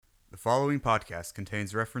following podcast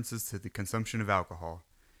contains references to the consumption of alcohol.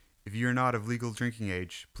 If you are not of legal drinking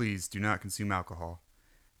age, please do not consume alcohol.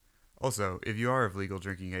 Also, if you are of legal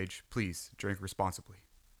drinking age, please drink responsibly.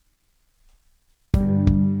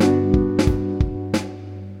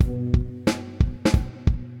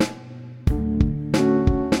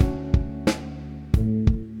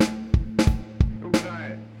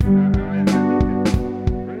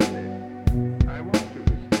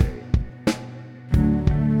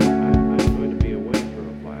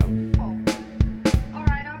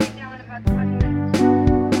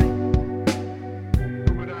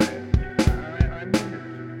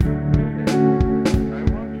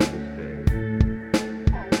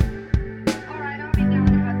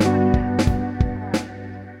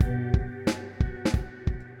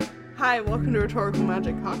 Hi, welcome to Rhetorical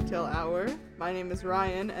Magic Cocktail Hour. My name is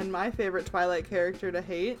Ryan, and my favorite Twilight character to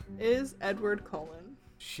hate is Edward Cullen.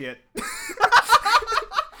 Shit.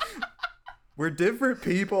 We're different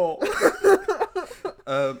people.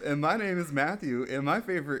 And my name is Matthew, and my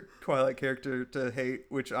favorite Twilight character to hate,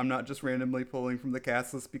 which I'm not just randomly pulling from the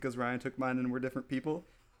cast list because Ryan took mine and we're different people,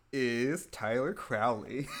 is Tyler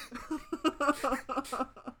Crowley.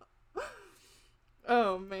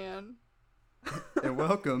 Oh, man. And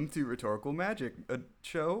welcome to Rhetorical Magic, a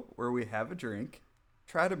show where we have a drink,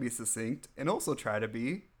 try to be succinct, and also try to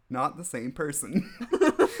be not the same person.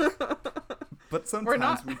 But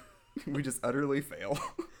sometimes we just utterly fail.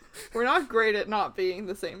 We're not great at not being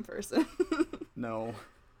the same person. No.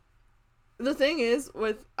 The thing is,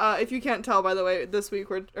 with if you can't tell, by the way, this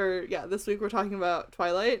week we're talking about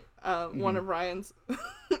Twilight, one of Ryan's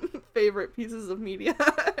favorite pieces of media.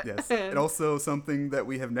 Yes, and also something that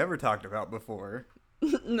we have never talked about before.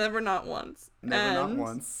 Never, not once. Not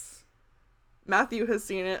once. Matthew has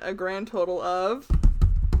seen it a grand total of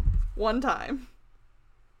one time.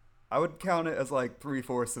 I would count it as like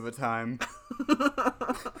 3/4 of a time.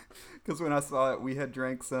 Because when I saw it, we had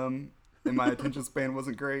drank some, and my attention span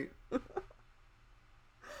wasn't great.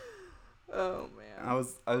 Oh, man. I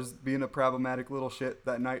was being a problematic little shit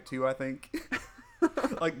that night, too, I think.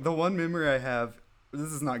 Like, the one memory I have,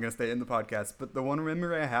 this is not going to stay in the podcast, but the one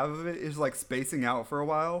memory I have of it is, like, spacing out for a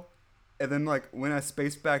while. And then, like, when I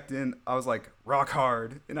spaced back in, I was, like, rock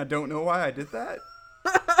hard. And I don't know why I did that.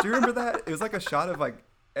 Do you remember that? It was, like, a shot of, like,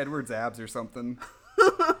 Edward's abs or something.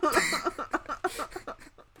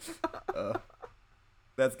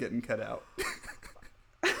 That's getting cut out.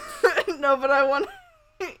 No, but I want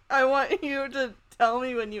you to tell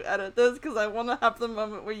me when you edit this, because I want to have the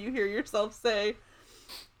moment where you hear yourself say,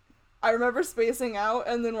 I remember spacing out,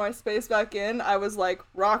 and then when I spaced back in, I was like,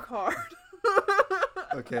 rock hard.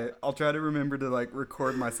 Okay, I'll try to remember to, like,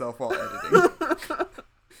 record myself while editing.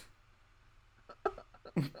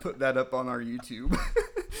 Put that up on our YouTube.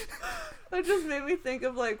 That just made me think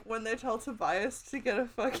of, like, when they tell Tobias to get a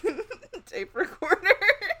fucking tape recorder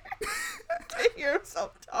to hear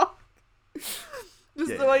himself talk.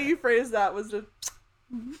 Just the way you phrased that was just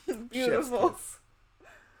beautiful.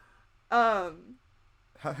 How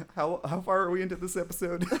far are we into this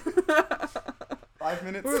episode? 5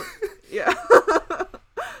 minutes? Yeah.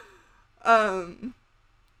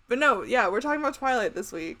 But no, yeah, we're talking about Twilight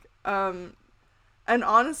this week. And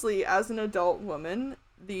honestly, as an adult woman,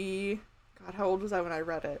 God, how old was I when I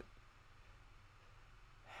read it?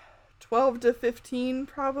 12 to 15,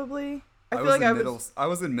 probably. I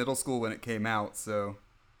was in middle school when it came out, so.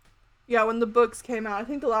 Yeah, when the books came out. I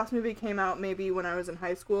think the last movie came out maybe when I was in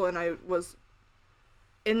high school, and I was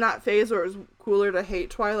in that phase where it was cooler to hate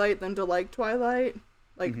Twilight than to like Twilight.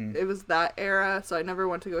 Like, It was that era, so I never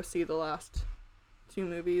went to go see the last two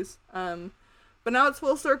movies. But now it's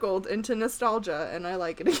full circled into nostalgia, and I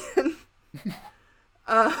like it again.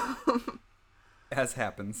 As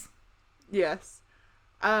happens. Yes.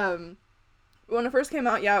 When it first came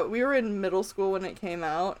out, yeah, we were in middle school when it came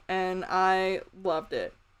out, and I loved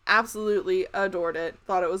it. Absolutely adored it.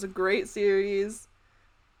 Thought it was a great series.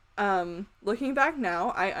 Looking back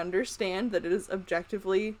now, I understand that it is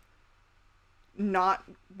objectively not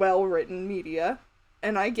well-written media,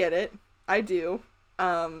 and I get it. I do.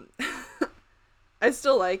 I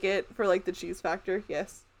still like it for, like, the cheese factor,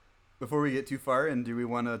 yes. Before we get too far in, do we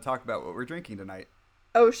want to talk about what we're drinking tonight?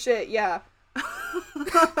 Oh, shit, yeah.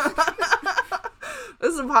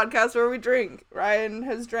 This is a podcast where we drink. Ryan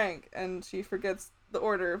has drank, and she forgets the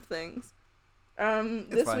order of things.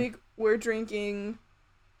 This week, we're drinking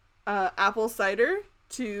apple cider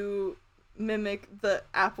to mimic the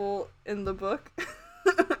apple in the book.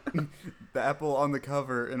 The apple on the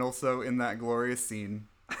cover, and also in that glorious scene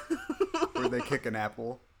where they kick an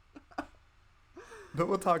apple. But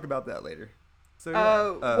we'll talk about that later.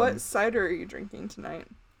 So, what cider are you drinking tonight?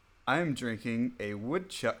 I am drinking a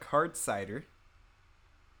woodchuck hard cider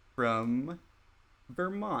from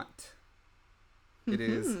Vermont. It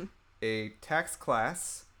is a tax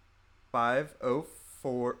class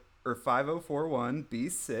 504 or 5041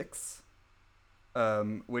 B6,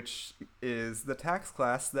 which is the tax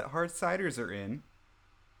class that hard ciders are in.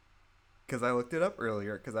 Because I looked it up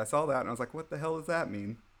earlier, because I saw that and I was like, what the hell does that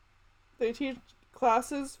mean? They teach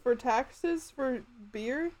classes for taxes for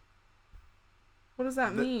beer? What does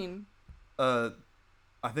that mean? I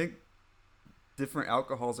think different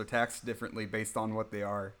alcohols are taxed differently based on what they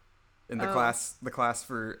are. And the class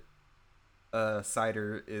for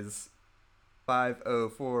cider is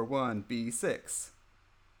 5041 B6.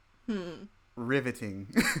 Riveting.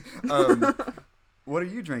 What are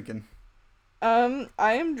you drinking? I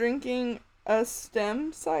am drinking a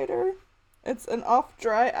stem cider. It's an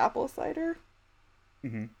off-dry apple cider.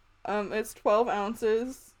 It's 12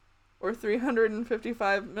 ounces or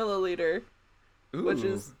 355 milliliter, Ooh. which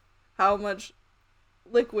is how much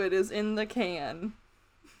liquid is in the can.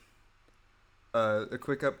 A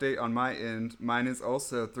quick update on my end. Mine is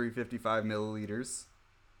also 355 milliliters,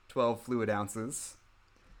 12 fluid ounces.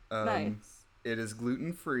 Nice. It is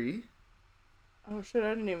gluten-free. Oh shit, I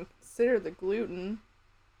didn't even consider the gluten.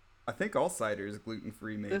 I think all cider is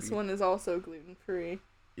gluten-free, maybe. This one is also gluten-free.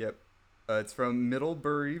 Yep. It's from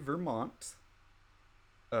Middlebury, Vermont.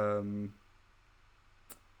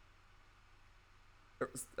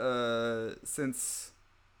 Since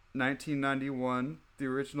 1991, the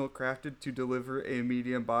original crafted to deliver a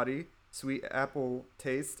medium body, sweet apple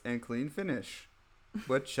taste, and clean finish.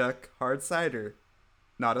 Woodchuck hard cider.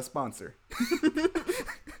 Not a sponsor.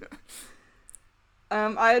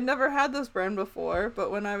 I had never had this brand before, but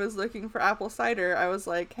when I was looking for apple cider, I was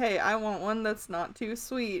like, hey, I want one that's not too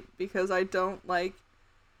sweet, because I don't like...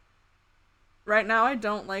 Right now, I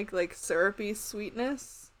don't like syrupy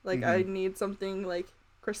sweetness. I need something,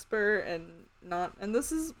 crisper and not... And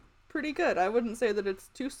this is pretty good. I wouldn't say that it's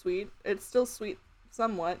too sweet. It's still sweet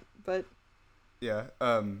somewhat, but... Yeah,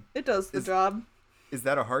 it does the job. Is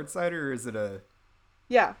that a hard cider, or is it a...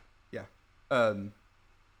 Yeah. Yeah.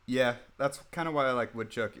 Yeah, that's kind of why I like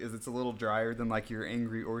Woodchuck, is it's a little drier than, your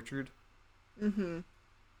Angry Orchard.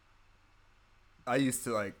 I used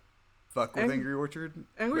to, fuck with Angry Orchard.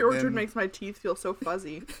 Angry Orchard makes my teeth feel so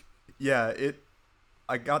fuzzy. Yeah,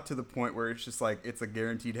 I got to the point where it's just, it's a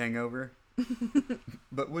guaranteed hangover.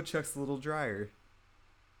 But Woodchuck's a little drier.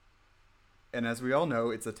 And as we all know,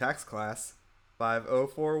 it's a tax class,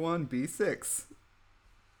 5041 B6.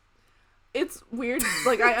 It's weird.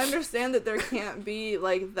 I understand that there can't be,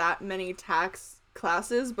 that many tax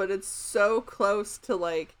classes, but it's so close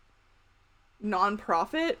to,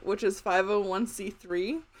 non-profit, which is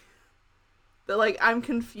 501c3, that, I'm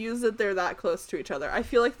confused that they're that close to each other. I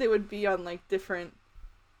feel like they would be on, different...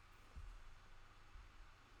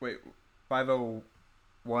 Wait,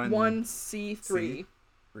 501... 1c3.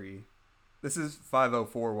 This is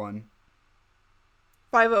 5041.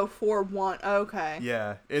 5041. Okay.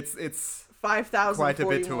 Yeah, it's 5,041. Quite a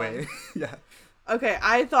bit away. Yeah. Okay,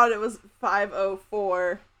 I thought it was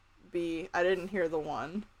 504B. I didn't hear the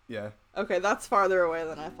 1. Yeah. Okay, that's farther away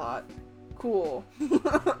than I thought. Cool.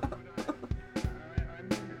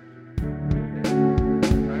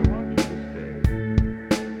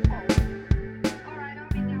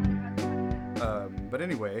 But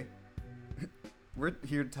anyway, we're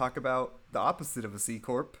here to talk about the opposite of a C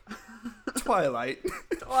Corp. Twilight.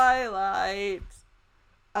 Twilight.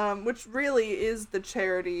 Which really is the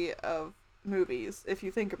charity of movies, if you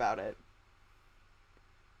think about it.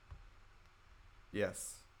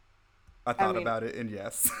 Yes. I thought about it, and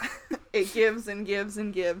yes. It gives and gives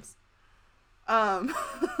and gives. No.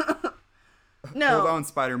 Hold on,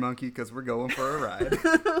 Spider Monkey, because we're going for a ride.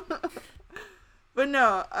 But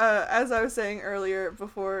no, as I was saying earlier,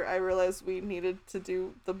 before I realized we needed to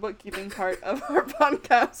do the bookkeeping part of our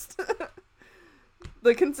podcast,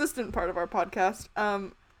 the consistent part of our podcast,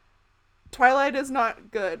 Twilight is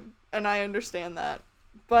not good, and I understand that.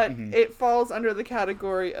 But it falls under the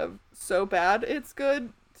category of so bad it's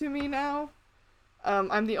good to me now.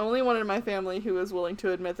 I'm the only one in my family who is willing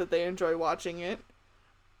to admit that they enjoy watching it.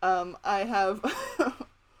 I have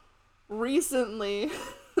recently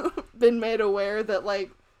been made aware that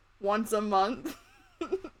once a month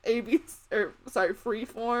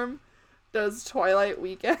Freeform does Twilight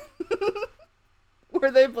Weekend where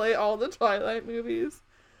they play all the Twilight movies.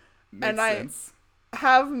 Makes sense.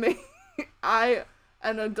 An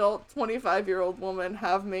adult 25-year-old woman,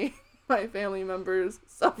 have made my family members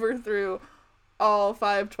suffer through all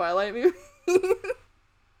 5 Twilight movies.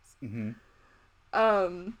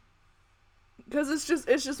 Because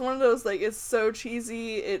it's just one of those, like, it's so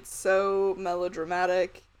cheesy, it's so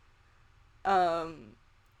melodramatic.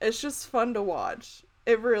 It's just fun to watch.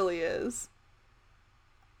 It really is.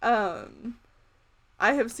 Um,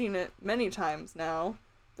 I have seen it many times now,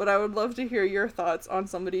 but I would love to hear your thoughts on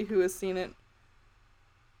somebody who has seen it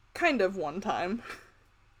kind of one time.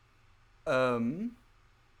 Um,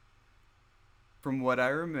 from what I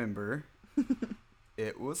remember,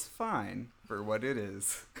 it was fine for what it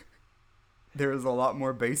is. There was a lot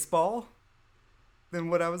more baseball than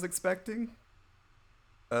what I was expecting.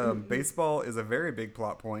 Baseball is a very big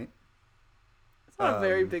plot point. It's not a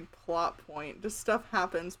very big plot point. Just stuff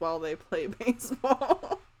happens while they play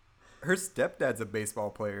baseball. Her stepdad's a baseball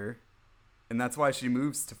player, and that's why she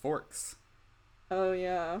moves to Forks. Oh,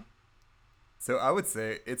 yeah. So I would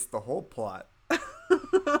say it's the whole plot.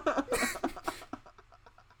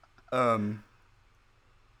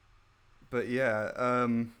 But yeah,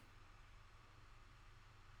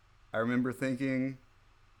 I remember thinking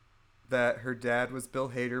that her dad was Bill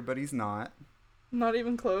Hader, but he's not. Not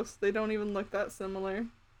even close. They don't even look that similar.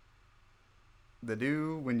 They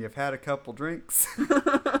do when you've had a couple drinks.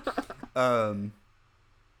 And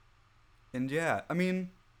yeah, I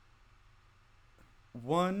mean,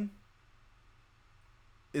 one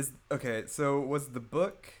is okay. So was the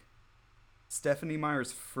book Stephanie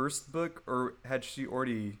Meyer's first book, or had she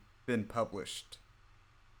already been published?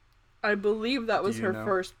 I believe that was Do you her know?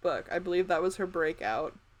 first book. I believe that was her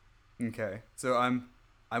breakout. Okay, so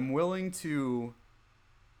I'm willing to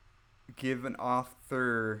give an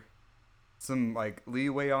author some like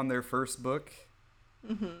leeway on their first book,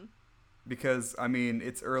 because I mean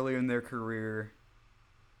it's early in their career.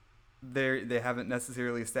 They haven't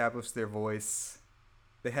necessarily established their voice.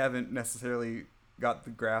 They haven't necessarily got the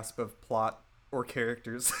grasp of plot or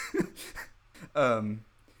characters.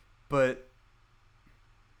 But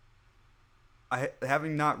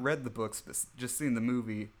having not read the books but just seen the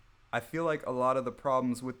movie, I feel like a lot of the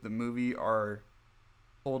problems with the movie are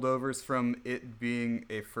holdovers from it being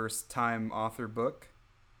a first-time author book.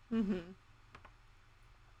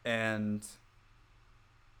 And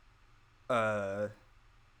I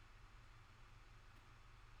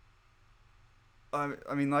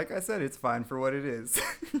mean, like I said, it's fine for what it is.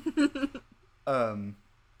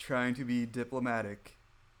 Trying to be diplomatic,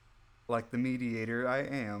 like the mediator I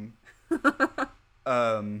am.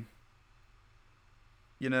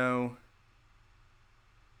 You know,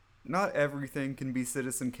 not everything can be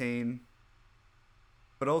Citizen Kane,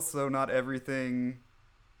 but also not everything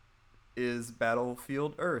is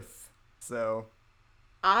Battlefield Earth. So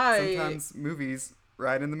I sometimes movies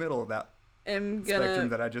right in the middle of that am spectrum gonna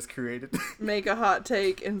that I just created. make a hot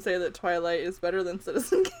take and say that Twilight is better than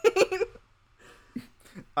Citizen Kane.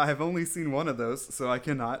 I have only seen one of those, so I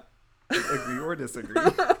cannot agree or disagree.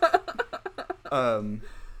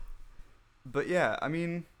 But yeah, I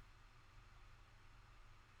mean,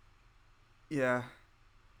 yeah.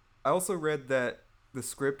 I also read that the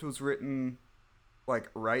script was written like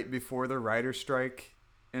right before the writer's strike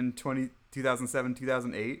in 2007,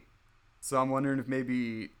 2008. So I'm wondering if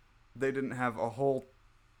maybe they didn't have a whole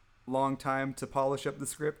long time to polish up the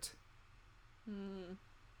script.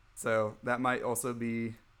 So that might also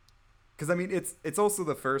be, because I mean it's also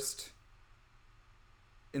the first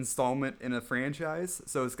installment in a franchise,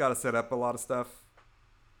 so it's got to set up a lot of stuff,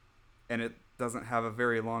 and it doesn't have a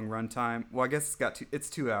very long runtime. Well, I guess it's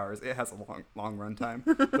 2 hours. It has a long runtime,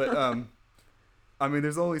 but I mean,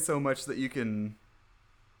 there's only so much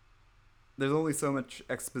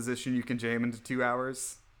exposition you can jam into 2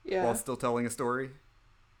 hours while still telling a story.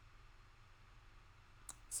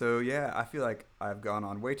 So yeah, I feel like I've gone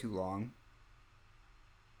on way too long.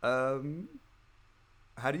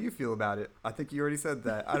 How do you feel about it? I think you already said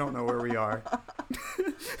that. I don't know where we are.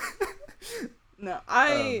 No,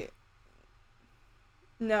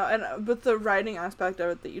 but the writing aspect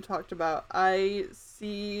of it that you talked about, I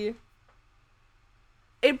see.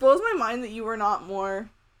 It blows my mind that you were not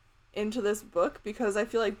more into this book, because I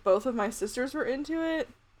feel like both of my sisters were into it.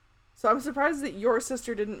 So I'm surprised that your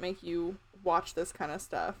sister didn't make you watch this kind of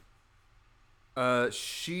stuff.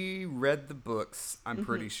 She read the books, I'm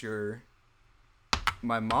pretty sure.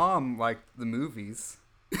 My mom liked the movies.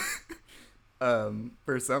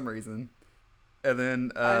 For some reason. And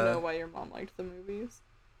then I know why your mom liked the movies.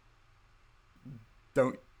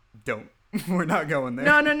 Don't. We're not going there.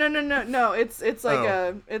 No. It's like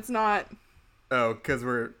Oh. it's not. Oh, because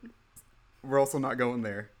we're also not going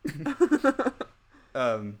there.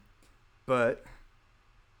 But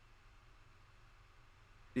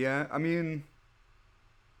yeah, I mean,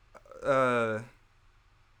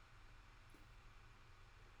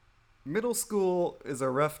 middle school is a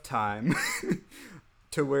rough time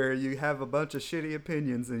to where you have a bunch of shitty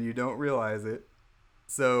opinions and you don't realize it.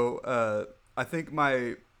 So I think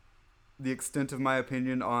the extent of my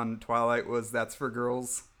opinion on Twilight was that's for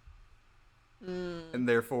girls, and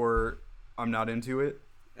therefore I'm not into it.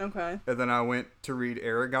 Okay. And then I went to read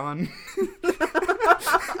Aragon,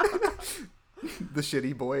 the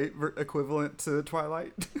shitty boy equivalent to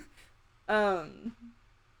Twilight. Yeah,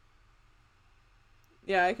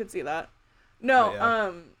 I could see that. No,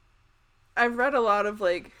 Yeah. I've read a lot of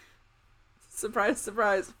like surprise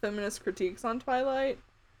surprise feminist critiques on Twilight.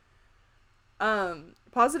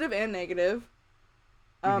 Positive and negative.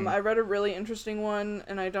 I read a really interesting one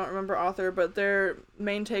and I don't remember author, but their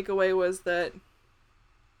main takeaway was that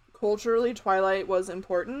culturally Twilight was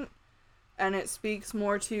important and it speaks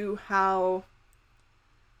more to how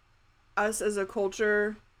us as a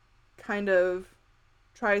culture kind of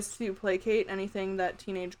tries to placate anything that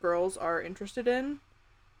teenage girls are interested in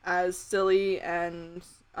as silly and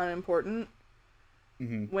unimportant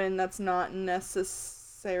when that's not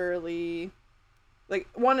necessarily like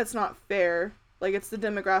one, it's not fair, like it's the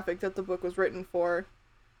demographic that the book was written for,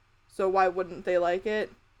 so why wouldn't they like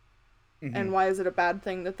it, and why is it a bad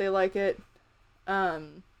thing that they like it, but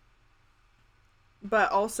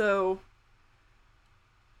also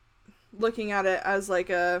looking at it as like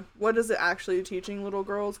a what is it actually teaching little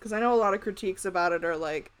girls, because I know a lot of critiques about it are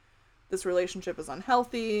like this relationship is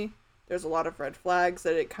unhealthy, there's a lot of red flags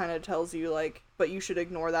that it kind of tells you like, but you should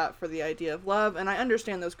ignore that for the idea of love, and I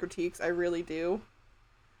understand those critiques, I really do.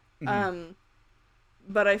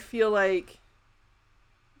 But I feel like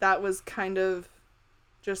that was kind of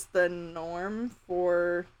just the norm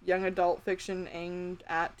for young adult fiction aimed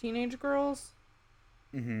at teenage girls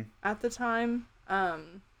at the time,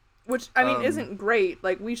 which I mean isn't great.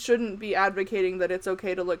 Like, we shouldn't be advocating that it's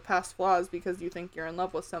okay to look past flaws because you think you're in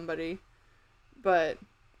love with somebody, but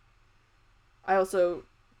I also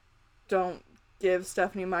don't give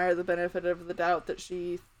Stephenie Meyer the benefit of the doubt that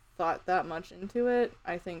she thought that much into it.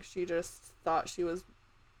 I think she just thought she was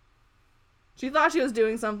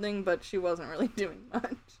doing something, but she wasn't really doing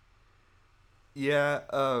much. Yeah,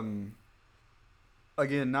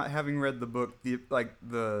 again, not having read the book,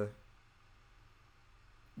 the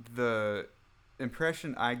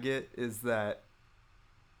impression I get is that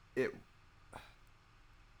it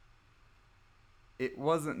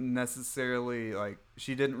wasn't necessarily like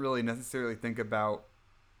she didn't really necessarily think about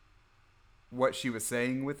what she was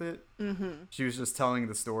saying with it. She was just telling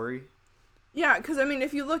the story. Yeah, because I mean,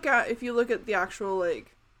 if you look at the actual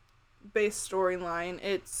like base storyline,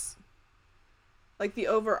 it's like the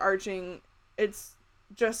overarching. It's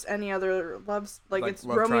just any other like it's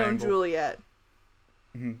love Romeo triangle. and Juliet.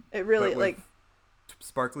 It really But with like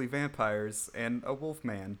sparkly vampires and a wolf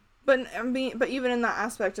man. But I mean, but even in that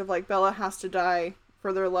aspect of like Bella has to die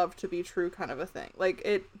for their love to be true, kind of a thing. Like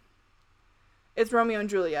it's Romeo and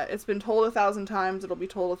Juliet. It's been told 1,000 times. It'll be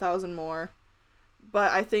told 1,000 more.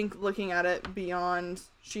 But I think looking at it beyond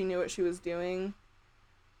she knew what she was doing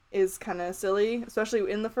is kind of silly, especially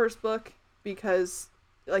in the first book, because,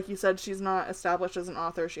 like you said, she's not established as an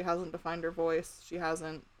author. She hasn't defined her voice. She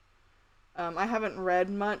hasn't. I haven't read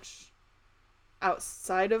much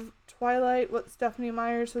outside of Twilight what Stephenie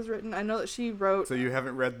Meyers has written. I know that she wrote... So you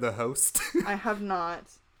haven't read The Host? I have not.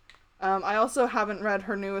 I also haven't read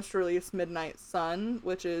her newest release, Midnight Sun,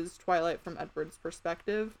 which is Twilight from Edward's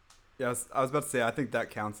perspective. Yes, I was about to say I think that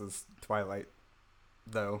counts as Twilight,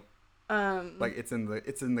 though. Like it's in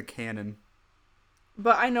the canon.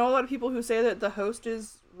 But I know a lot of people who say that The Host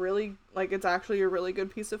is really like it's actually a really good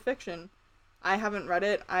piece of fiction. I haven't read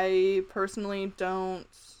it. I personally don't.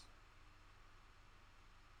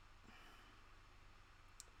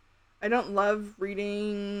 I don't love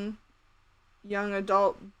reading young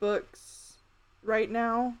adult books right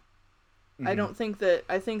now. I think that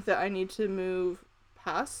I need to move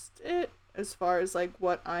past it as far as like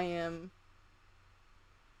what I am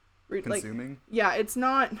consuming. Like, yeah, it's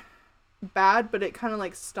not bad, but it kind of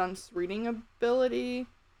like stunts reading ability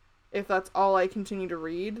if that's all I continue to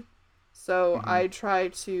read. So I try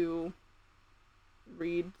to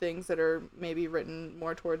read things that are maybe written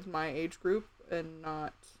more towards my age group and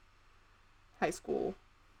not high school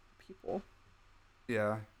people.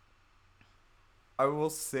 Yeah. I will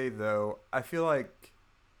say though, I feel like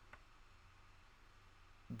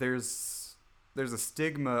there's a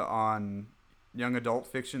stigma on young adult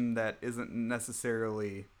fiction that isn't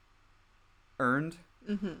necessarily earned.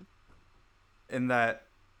 In that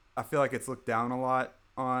I feel like it's looked down a lot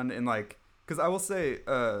on, and like, because I will say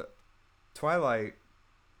Twilight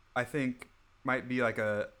I think might be like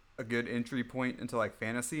a good entry point into like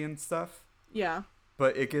fantasy and stuff. Yeah.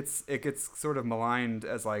 but it gets sort of maligned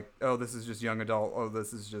as like, oh, this is just young adult, oh,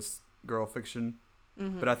 this is just girl fiction.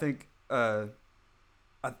 But I think I've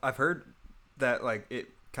heard that like it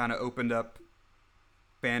kind of opened up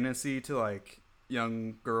fantasy to like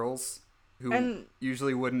young girls who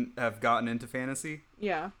usually wouldn't have gotten into fantasy.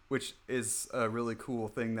 Yeah. Which is a really cool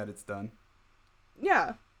thing that it's done.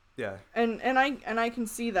 Yeah. Yeah. And I can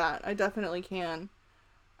see that. I definitely can.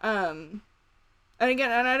 And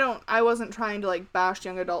again, I wasn't trying to like bash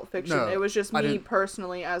young adult fiction. No, it was just me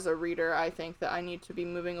personally as a reader. I think that I need to be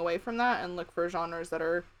moving away from that and look for genres that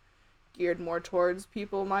are geared more towards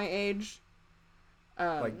people my age.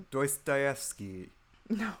 Like Dostoevsky.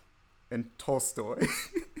 No. And Tolstoy.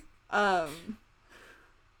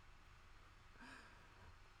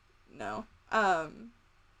 No.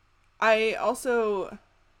 I also...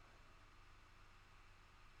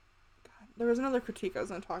 God, there was another critique I was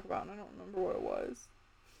going to talk about, and I don't remember what it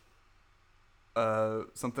was.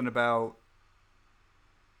 Something about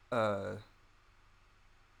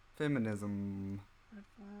feminism. Red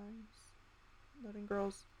flags. Letting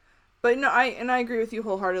girls... But no, I agree with you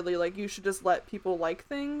wholeheartedly. Like, you should just let people like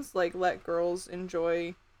things. Like, let girls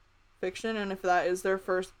enjoy fiction, and if that is their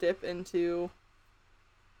first dip into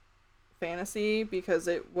fantasy because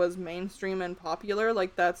it was mainstream and popular,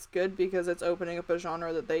 like, that's good because it's opening up a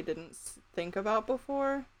genre that they didn't think about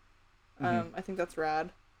before. I think that's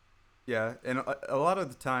rad. Yeah, and a lot of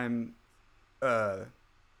the time,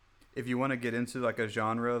 if you want to get into like a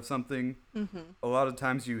genre of something, a lot of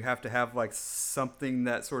times you have to have like something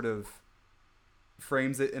that sort of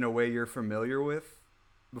frames it in a way you're familiar with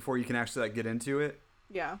before you can actually like get into it.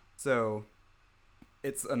 Yeah. So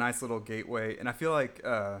it's a nice little gateway, and I feel like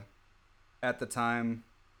at the time,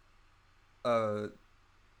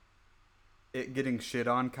 it getting shit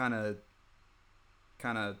on kind of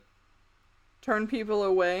turn people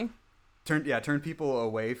away. Turn people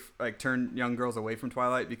away, like turn young girls away from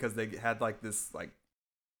Twilight because they had like this like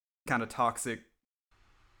kind of toxic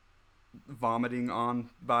vomiting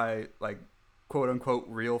on by like quote unquote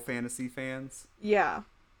real fantasy fans. Yeah.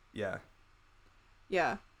 Yeah.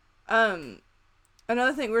 Yeah.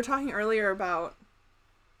 Another thing, we were talking earlier about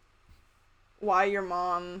why your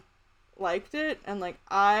mom liked it, and like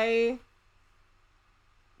I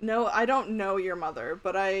don't know your mother,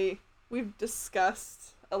 but we've discussed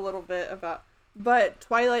a little bit about, but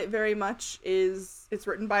Twilight very much it's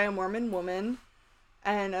written by a Mormon woman,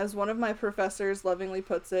 and as one of my professors lovingly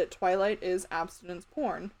puts it, Twilight is abstinence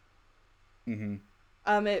porn.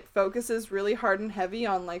 It focuses really hard and heavy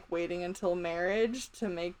on like waiting until marriage to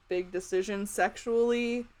make big decisions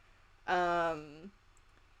sexually.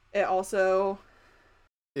 It also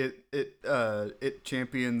it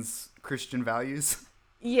champions Christian values.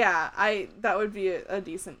 Yeah, that would be a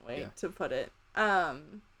decent way to put it.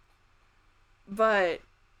 But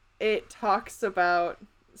it talks about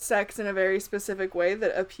sex in a very specific way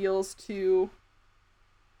that appeals to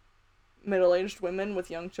middle-aged women with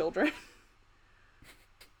young children.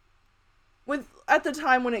 At the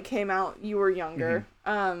time when it came out, you were younger.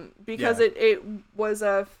 Because it was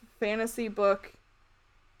a fantasy book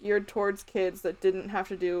geared towards kids that didn't have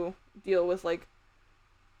to deal with like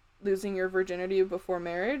losing your virginity before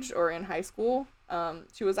marriage or in high school.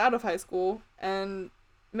 She was out of high school and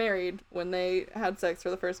married when they had sex for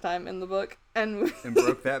the first time in the book, and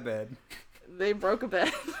broke that bed. They broke a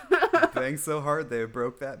bed. Banged so hard they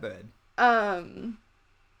broke that bed. But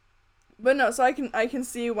no, so I can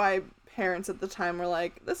see why parents at the time were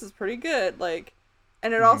like, this is pretty good, like,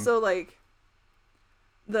 and it also like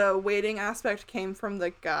the waiting aspect came from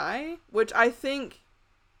the guy, which I think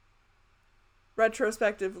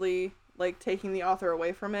retrospectively, like, taking the author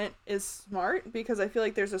away from it is smart, because I feel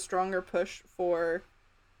like there's a stronger push for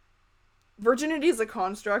virginity is a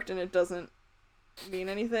construct and it doesn't mean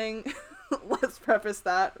anything. Let's preface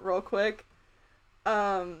that real quick.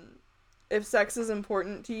 If sex is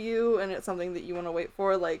important to you and it's something that you want to wait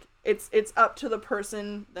for, like, it's up to the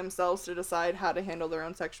person themselves to decide how to handle their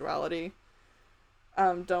own sexuality.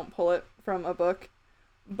 Don't pull it from a book.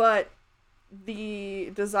 But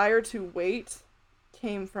the desire to wait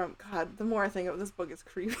came from, God, the more I think of this book, is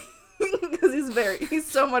creepy. Because he's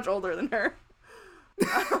so much older than her.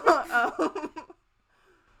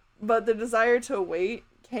 But the desire to wait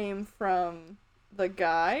came from the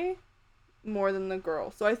guy more than the girl.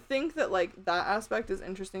 So I think that, like, that aspect is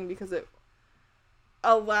interesting because it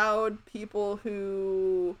allowed people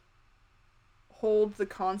who hold the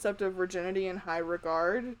concept of virginity in high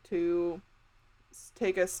regard to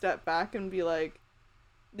take a step back and be like,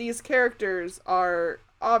 these characters are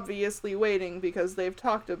obviously waiting because they've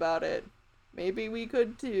talked about it. Maybe we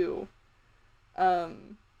could too.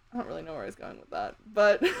 I don't really know where I was going with that,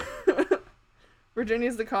 but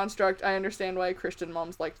Virginia's the construct. I understand why Christian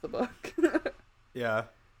moms liked the book. Yeah.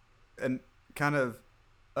 And kind of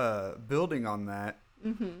building on that,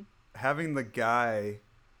 having the guy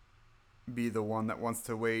be the one that wants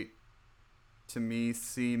to wait, to me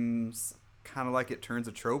seems kind of like it turns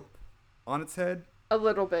a trope on its head. A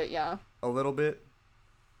little bit, yeah. A little bit.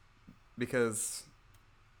 Because,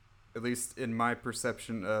 at least in my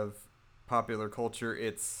perception of popular culture,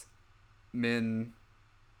 it's men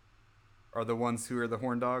are the ones who are the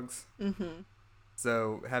horn dogs.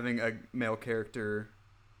 So having a male character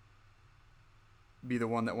be the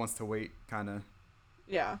one that wants to wait, kind of.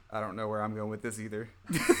 Yeah. I don't know where I'm going with this either.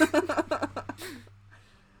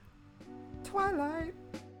 Twilight.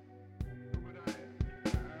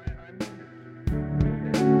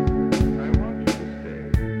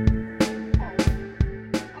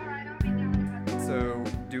 So,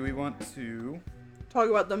 do we want to talk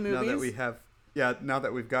about the movies? Now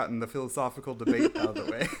that we've gotten the philosophical debate out of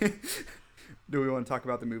the way, do we want to talk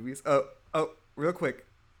about the movies? Oh, real quick.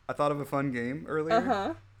 I thought of a fun game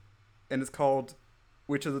earlier. And it's called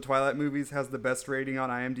Which of the Twilight movies has the best rating on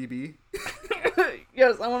IMDb?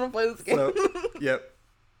 Yes, I want to play this game. So, yep.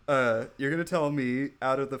 You're going to tell me,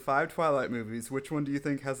 out of the 5 Twilight movies, which one do you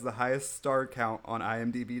think has the highest star count on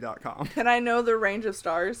IMDb.com? Can I know the range of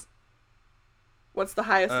stars? What's the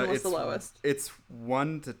highest and what's the lowest? It's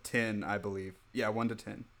 1 to 10, I believe. Yeah, 1 to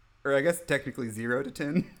 10. Or I guess technically 0 to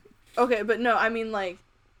 10. Okay, but no, I mean, like,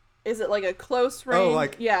 is it like a close range? Oh,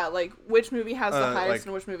 like... Yeah, like, which movie has the highest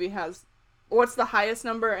and which movie has... What's the highest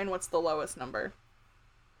number and what's the lowest number?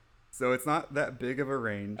 So it's not that big of a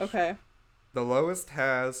range. Okay. The lowest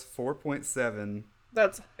has 4.7.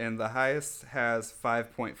 And the highest has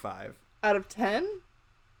 5.5. Out of 10?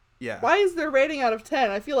 Yeah. Why is their rating out of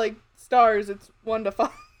 10? I feel like stars, it's 1 to 5.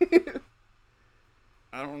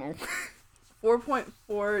 I don't know.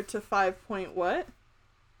 4.4 to 5 point what?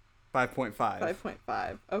 5.5.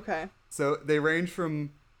 5.5. Okay. So they range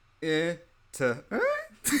from to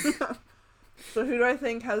So who do I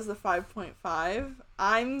think has the 5.5?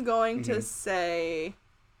 I'm going to say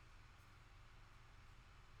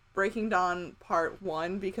Breaking Dawn Part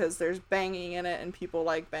 1 because there's banging in it and people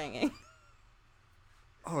like banging.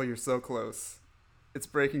 Oh, you're so close. It's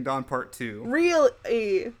Breaking Dawn Part 2.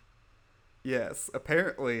 Really? Yes,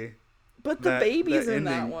 apparently. But the baby's in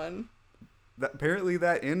that one. Apparently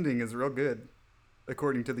that ending is real good,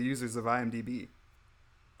 according to the users of IMDb.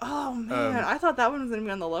 Oh man, I thought that one was gonna be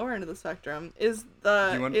on the lower end of the spectrum. Do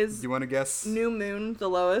you want to guess? New Moon the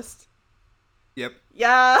lowest? Yep.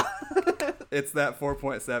 Yeah. It's that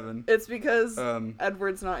 4.7. It's because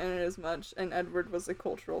Edward's not in it as much, and Edward was a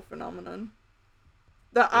cultural phenomenon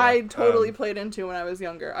that I totally played into when I was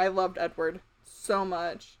younger. I loved Edward so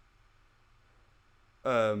much.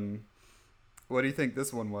 What do you think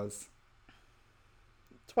this one was?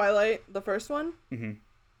 Twilight, the first one?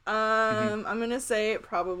 I'm gonna say it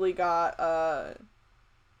probably got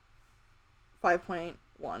 5.1.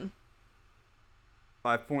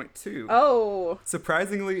 5.2. Oh.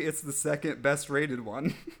 Surprisingly, it's the second best rated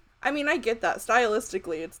one. I mean, I get that.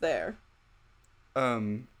 Stylistically, it's there.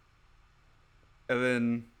 And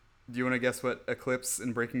then, do you want to guess what Eclipse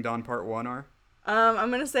and Breaking Dawn Part 1 are? I'm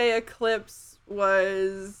gonna say Eclipse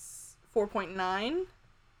was 4.9.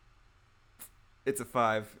 It's a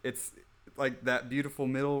 5. It's like that beautiful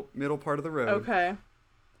middle part of the road. Okay.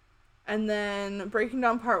 And then Breaking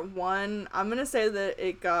Dawn Part 1, I'm going to say that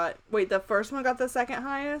it got... Wait, the first one got the second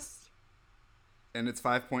highest? And it's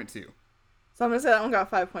 5.2. So I'm going to say that one got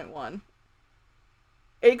 5.1.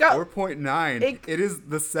 It got... 4.9. It is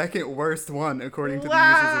the second worst one, according to the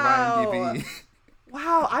users of IMDb.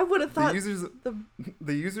 Wow, I would have thought...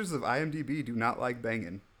 The users of IMDb do not like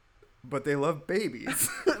banging, but they love babies.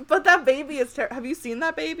 But that baby is terrible. Have you seen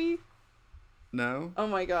that baby? No. Oh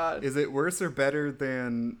my god. Is it worse or better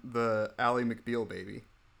than the Ally McBeal baby?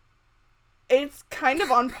 It's kind of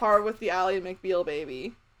on par with the Ally McBeal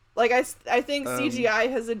baby. Like, I think CGI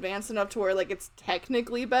has advanced enough to where, like, it's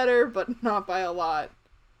technically better, but not by a lot.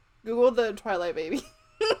 Google the Twilight baby.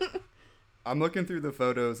 I'm looking through the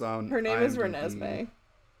photos on Her name IMDb. is Renesmee.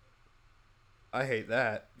 I hate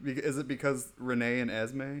that. Is it because Renee and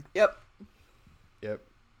Esme? Yep.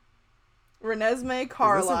 Renesmee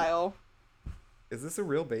Carlisle. Is this a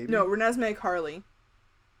real baby? No, Renesmee Carly.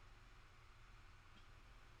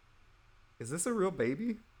 Is this a real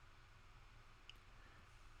baby?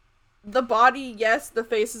 The body, yes. The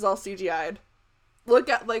face is all CGI'd. Look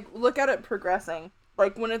at it progressing.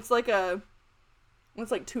 Like when it's like 2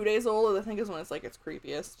 days old, I think is when it's like its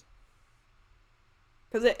creepiest.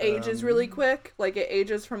 Because it ages really quick. Like, it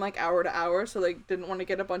ages from, like, hour to hour, so they didn't want to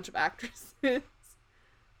get a bunch of actresses.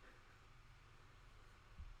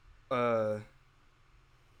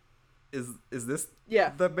 Is this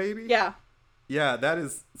Yeah. the baby? Yeah. Yeah, that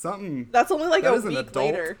is something. That's only, like, that a is an week adult.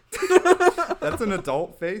 later. That's an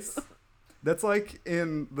adult face. That's like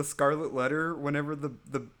in The Scarlet Letter whenever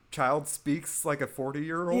the child speaks like a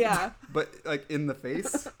 40-year-old. Yeah. But, like, in the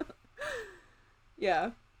face.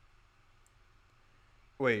 Yeah.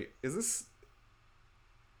 Wait, is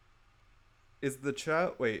the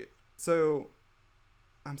child... Wait, so...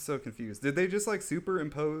 I'm so confused. Did they just, like,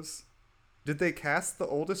 superimpose... Did they cast the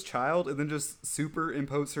oldest child and then just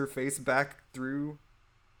superimpose her face back through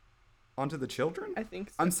onto the children? I think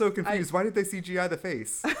so. I'm so confused. Why did they CGI the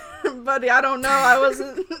face? Buddy, I don't know. I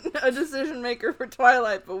wasn't a decision maker for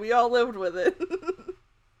Twilight, but we all lived with it.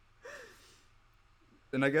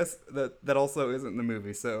 And I guess that also isn't the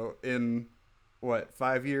movie, so in... What,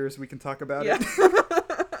 5 years we can talk about it?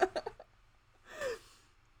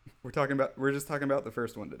 We're just talking about the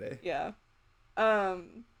first one today. Yeah.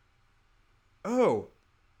 Oh.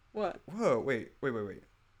 What? Whoa, wait.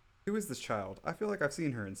 Who is this child? I feel like I've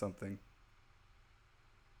seen her in something.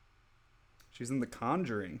 She's in The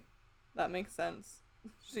Conjuring. That makes sense.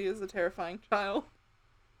 She is a terrifying child.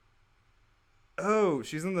 Oh,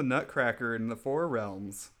 she's in The Nutcracker in the Four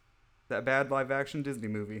Realms. That bad live action Disney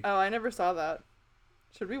movie. Oh, I never saw that.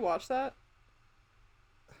 Should we watch that?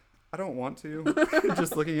 I don't want to.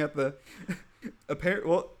 Just looking at the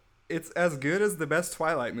well, it's as good as the best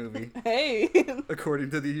Twilight movie. Hey. According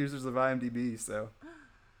to the users of IMDb, so.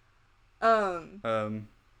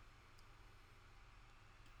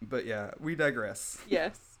 But yeah, we digress.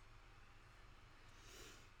 Yes.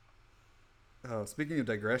 Oh, speaking of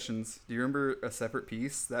digressions, do you remember A Separate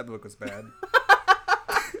Piece? That book was bad.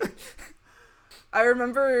 I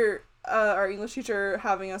remember our English teacher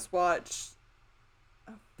having us watch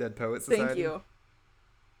Dead Poets Society. Thank you.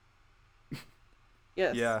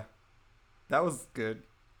 Yes. Yeah. That was good.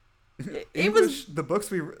 It was the books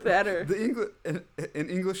we better. In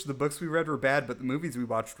English, the books we read were bad, but the movies we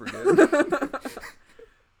watched were good.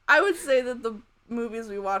 I would say that the movies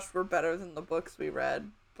we watched were better than the books we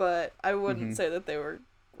read, but I wouldn't say that they were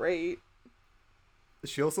great.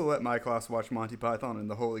 She also let my class watch Monty Python and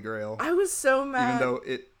the Holy Grail. I was so mad.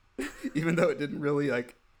 Even though it didn't really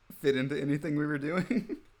like fit into anything we were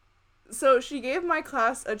doing. So she gave my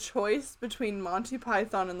class a choice between Monty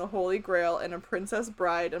Python and the Holy Grail and A Princess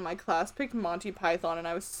Bride, and my class picked Monty Python, and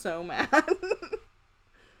I was so mad.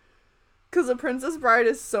 Because A Princess Bride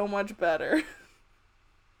is so much better.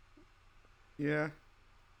 Yeah,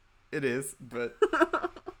 it is, but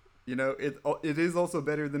you know, it is also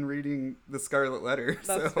better than reading The Scarlet Letter.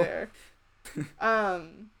 That's so. fair.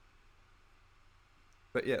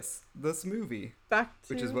 But yes, this movie,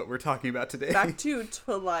 which is what we're talking about today. Back to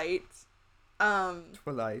Twilight.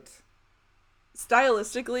 Twilight.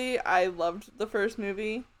 Stylistically, I loved the first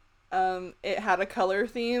movie. It had a color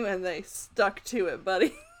theme, and they stuck to it,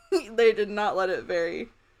 buddy. They did not let it vary.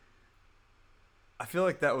 I feel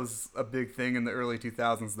like that was a big thing in the early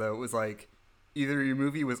 2000s, though. It was like, either your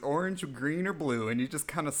movie was orange, green, or blue, and you just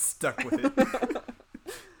kind of stuck with it.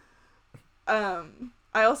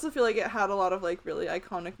 I also feel like it had a lot of, like, really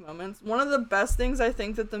iconic moments. One of the best things I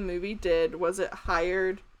think that the movie did was it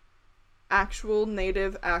hired actual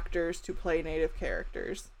native actors to play native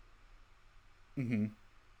characters. Mm-hmm.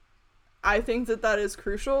 I think that is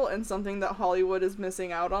crucial and something that Hollywood is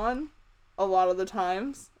missing out on a lot of the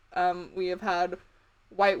times. We have had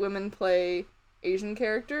white women play Asian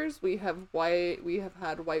characters. We have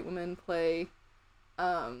had white women play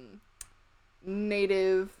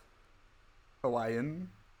native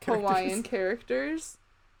Hawaiian characters.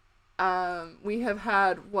 We have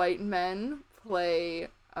had white men play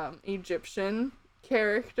Egyptian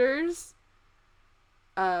characters.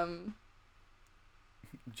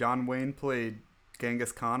 John Wayne played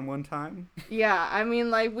Genghis Khan one time. Yeah, I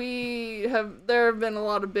mean, like, there have been a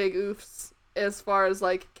lot of big oofs as far as,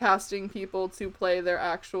 like, casting people to play their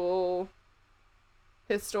actual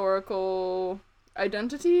historical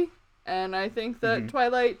identity, and I think that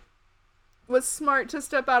Twilight was smart to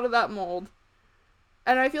step out of that mold.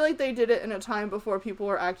 And I feel like they did it in a time before people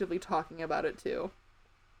were actively talking about it, too.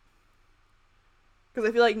 Because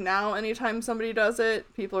I feel like now, anytime somebody does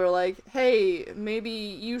it, people are like, hey, maybe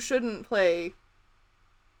you shouldn't play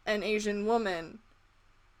an Asian woman.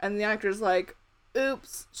 And the actor's like,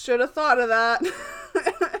 oops, should have thought of that.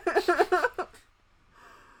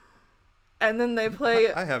 And then they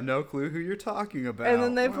play... I have no clue who you're talking about. And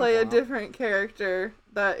then they play a different character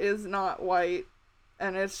that is not white.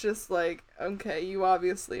 And it's just like, okay, you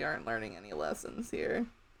obviously aren't learning any lessons here.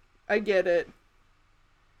 I get it.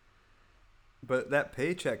 But that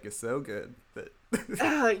paycheck is so good that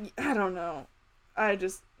I don't know. I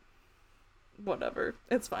just, whatever.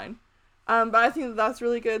 It's fine. But I think that's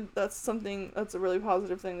really good. That's a really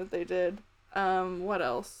positive thing that they did. What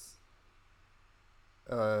else?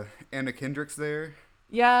 Anna Kendrick's there.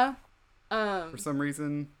 Yeah. For some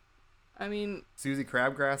reason. I mean, Susie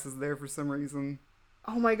Crabgrass is there for some reason.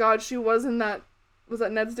 oh my god, she was in that. Was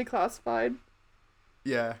that Ned's Declassified?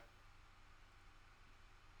 Yeah.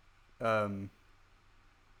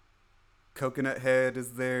 Coconut Head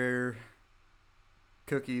is there.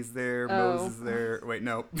 Cookie's there. Oh. Mose is there. Wait,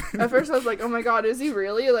 no. At first I was like, oh my god, is he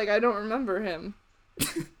really? Like, I don't remember him.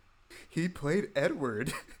 He played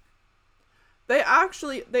Edward. They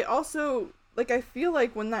also, like, I feel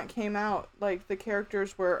like when that came out, like, the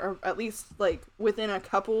characters were at least, like, within a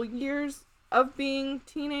couple years of being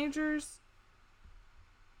teenagers.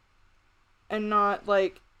 And not,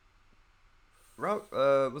 like...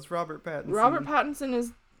 Was Robert Pattinson? Robert Pattinson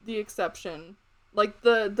is the exception. Like,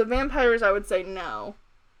 the vampires, I would say no.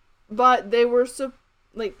 But they were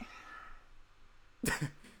like...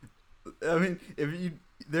 I mean,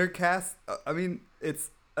 their cast, I mean,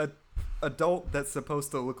 it's a adult that's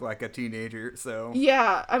supposed to look like a teenager, so...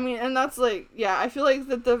 Yeah, I mean, and that's, like, yeah, I feel like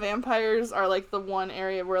that the vampires are, like, the one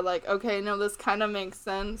area where, like, okay, no, this kind of makes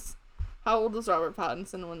sense. How old was Robert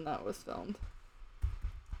Pattinson when that was filmed?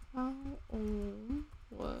 How old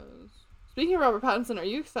was... Speaking of Robert Pattinson, are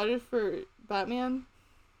you excited for Batman?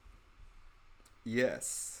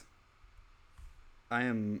 Yes. I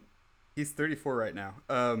am... He's 34 right now.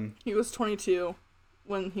 He was 22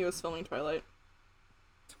 when he was filming Twilight.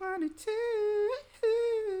 22.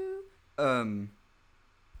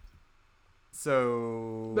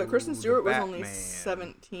 So... But Kristen Stewart was Batman. only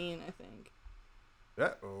 17, I think.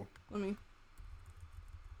 Uh-oh. Let me...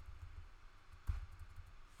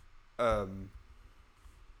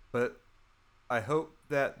 But I hope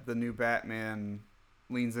that the new Batman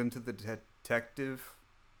leans into the detective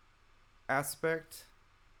aspect.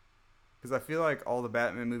 Because I feel like all the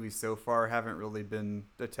Batman movies so far haven't really been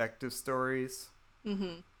detective stories.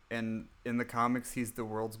 Mm-hmm. And in the comics, he's the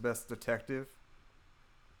world's best detective,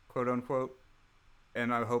 quote unquote.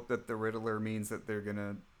 And I hope that the Riddler means that they're going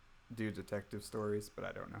to do detective stories, but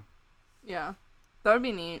I don't know. Yeah. That would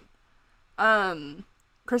be neat.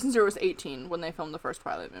 Kristen Stewart was 18 when they filmed the first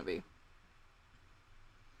Twilight movie.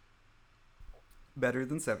 Better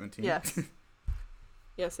than 17. Yes.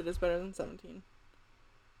 Yes, it is better than 17.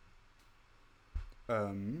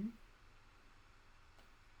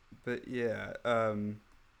 But yeah,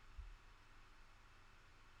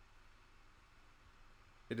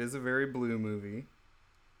 it is a very blue movie.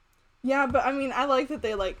 Yeah, but I mean, I like that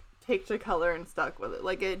they, like, take to color and stuck with it.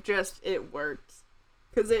 Like, it worked.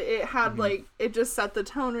 Because it had, like, it just set the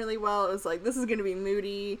tone really well. It was like, this is going to be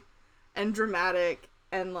moody and dramatic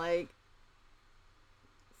and, like,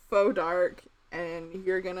 faux dark, and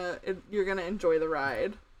you're gonna enjoy the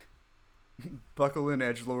ride. Buckle in,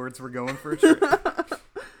 edgelords. We're going for a trip.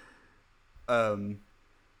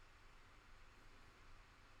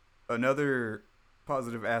 Another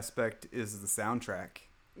positive aspect is the soundtrack.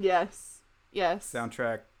 Yes.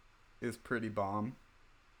 Soundtrack is pretty bomb.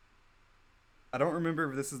 I don't remember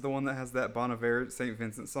if this is the one that has that Bon Iver St.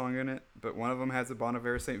 Vincent song in it, but one of them has a Bon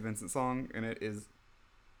Iver St. Vincent song, and it is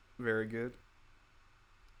very good.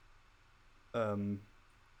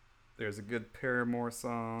 There's a good Paramore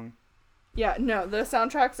song. Yeah, no, the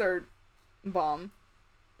soundtracks are bomb.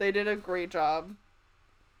 They did a great job.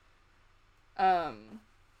 I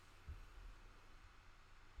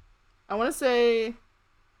want to say,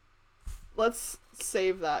 let's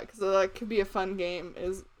save that, because that could be a fun game,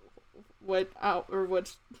 is which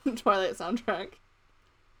Twilight soundtrack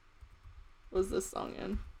was this song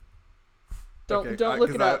in? Don't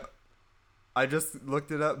look it up. I just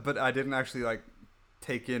looked it up, but I didn't actually like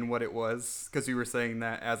take in what it was because you were saying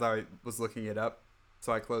that as I was looking it up,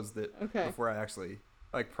 so I closed it before I actually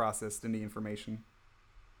like processed any information.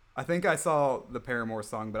 I think I saw the Paramore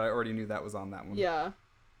song, but I already knew that was on that one. Yeah.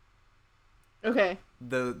 Okay.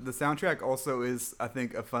 The soundtrack also is, I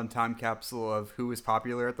think, a fun time capsule of who is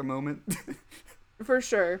popular at the moment. For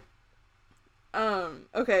sure.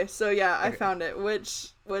 Okay, so yeah, I found it.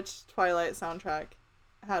 Which Twilight soundtrack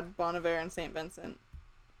had Bon Iver and St. Vincent?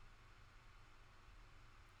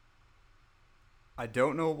 I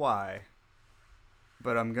don't know why,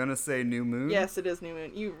 but I'm gonna say New Moon. Yes, it is New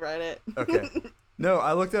Moon. You read it. Okay. No,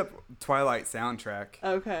 I looked up Twilight soundtrack.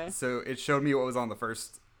 Okay. So it showed me what was on the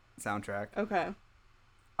first soundtrack. Okay.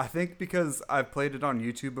 I think because I've played it on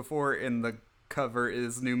YouTube before, and the cover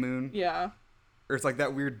is New Moon. Yeah. Or it's like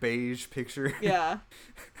that weird beige picture. Yeah.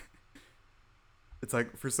 It's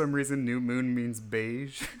like, for some reason, New Moon means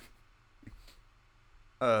beige.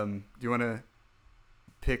 Do you want to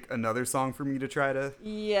pick another song for me to try to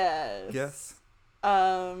guess?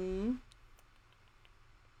 I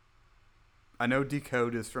know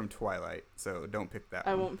Decode is from Twilight, so don't pick that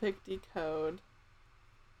one. I won't pick Decode.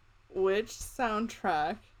 Which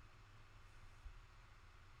soundtrack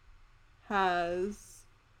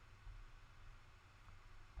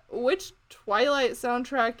which Twilight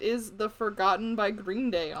soundtrack is The Forgotten by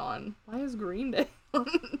Green Day on? Why is Green Day on?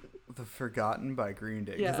 The Forgotten by Green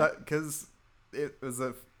Day. Yeah. Because it was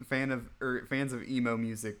a fans of emo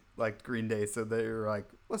music liked Green Day, so they were like,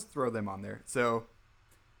 let's throw them on there. So,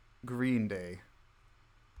 Green Day.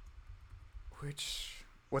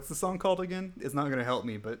 What's the song called again? It's not going to help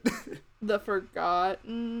me, but... The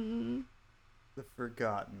Forgotten. The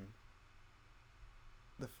Forgotten.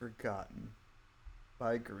 The Forgotten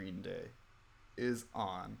by Green Day is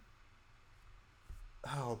on.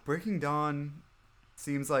 Oh, Breaking Dawn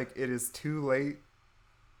seems like it is too late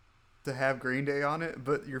to have Green Day on it,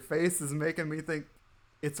 but your face is making me think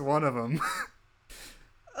it's one of them.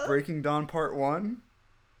 Breaking Dawn Part 1?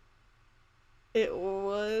 It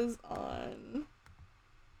was on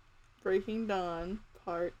Breaking Dawn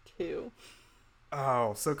Part 2.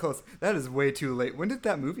 Oh, so close. That is way too late. When did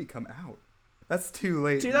that movie come out? That's too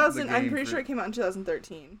late. 2000. I'm pretty sure it came out in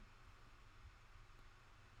 2013.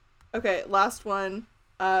 Okay, last one.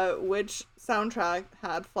 Which soundtrack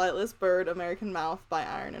had Flightless Bird, American Mouth by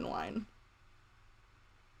Iron and Wine?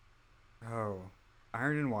 Oh,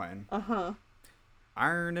 Iron and Wine. Uh-huh.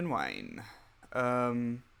 Iron and Wine.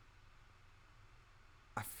 I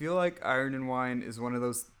feel like Iron and Wine is one of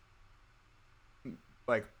those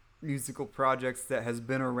like musical projects that has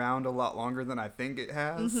been around a lot longer than I think it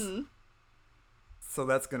has. Mm-hmm. So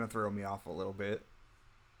that's gonna throw me off a little bit.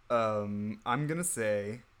 I'm gonna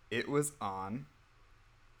say it was on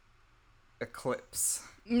Eclipse.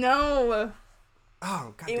 No.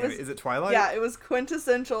 Oh, god damn it. Is it Twilight? Yeah, it was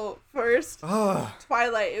quintessential first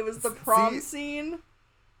Twilight. It was the prom scene.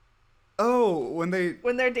 Oh, when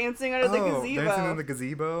they're dancing under the gazebo. Dancing on the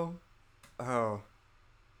gazebo. Oh.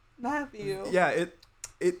 Matthew. Yeah,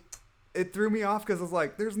 it threw me off because I was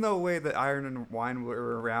like, there's no way that Iron and Wine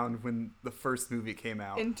were around when the first movie came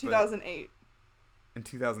out. In 2008. In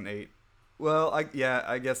 2008. Well,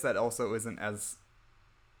 I guess that also isn't as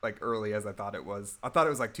like early as I thought it was. I thought it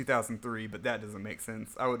was like 2003, but that doesn't make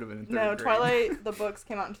sense. I would have been in third grade. Twilight, the books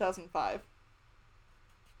came out in 2005.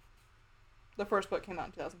 The first book came out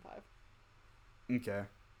in 2005. Okay.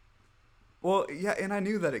 Well, yeah, and I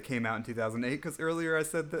knew that it came out in 2008 because earlier I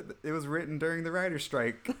said that it was written during the writer's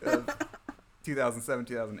strike of 2007,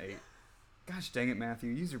 2008. Gosh dang it, Matthew.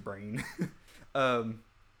 Use your brain.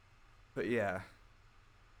 But yeah.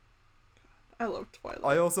 I love Twilight.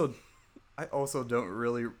 I also don't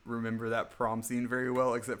really remember that prom scene very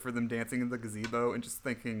well, except for them dancing in the gazebo and just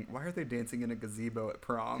thinking, why are they dancing in a gazebo at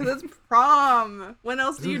prom? Because it's prom. When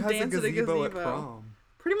else do you dance at a gazebo? At prom?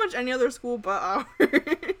 Pretty much any other school but ours.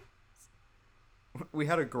 We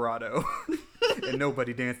had a grotto, and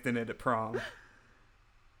nobody danced in it at prom.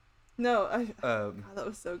 No, God, that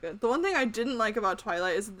was so good. The one thing I didn't like about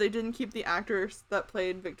Twilight is that they didn't keep the actress that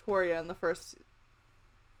played Victoria in the first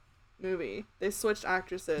movie. They switched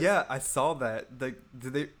actresses. Yeah, I saw that.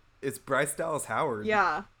 It's Bryce Dallas Howard.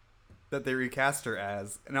 Yeah. That they recast her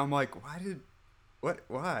as, and I'm like,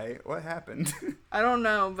 why? What happened? I don't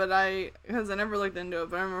know, but because I never looked into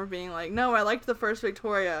it, but I remember being like, no, I liked the first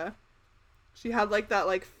Victoria. She had like that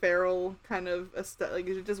like feral kind of aesthetic, like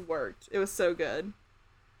it just worked. It was so good.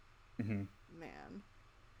 Mm-hmm. Man.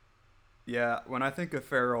 Yeah, when I think of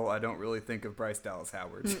feral, I don't really think of Bryce Dallas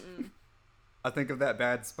Howard. Mm-mm. I think of that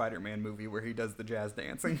bad Spider-Man movie where he does the jazz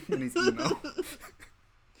dancing and he's emo.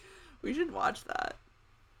 We should watch that.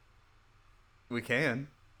 We can.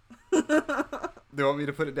 Do you want me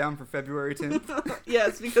to put it down for February 10th?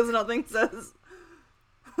 Yes, because nothing says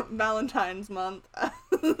Valentine's month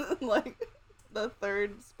like the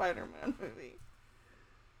third Spider-Man movie.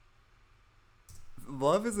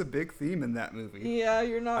 Love is a big theme in that movie. Yeah,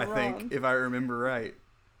 you're not wrong. I think, if I remember right.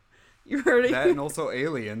 You heard it. That and also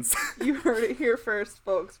Aliens. You heard it here first,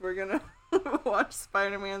 folks. We're gonna watch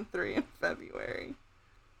Spider-Man 3 in February.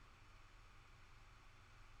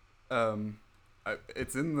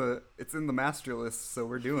 It's in the master list, so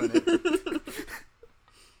we're doing it.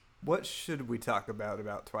 What should we talk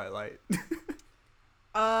about Twilight?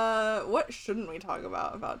 What shouldn't we talk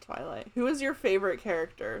about Twilight? Who is your favorite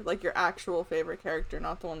character? Like your actual favorite character,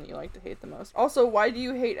 not the one that you like to hate the most. Also, why do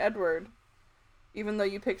you hate Edward? Even though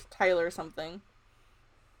you picked Tyler something.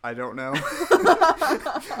 I don't know.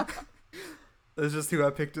 That's just who I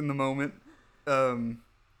picked in the moment.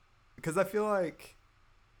 Because I feel like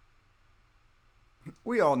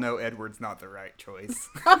we all know Edward's not the right choice.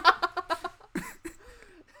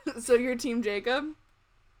 So you're Team Jacob?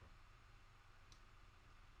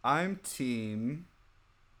 I'm team...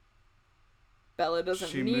 Bella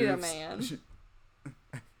doesn't need a man.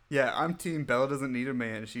 Yeah, I'm team Bella doesn't need a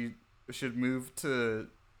man. She should move to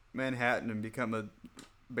Manhattan and become a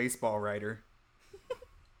baseball writer.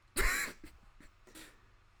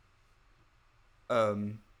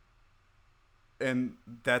 And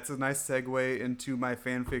that's a nice segue into my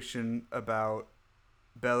fan fiction about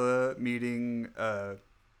Bella meeting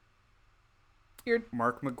Your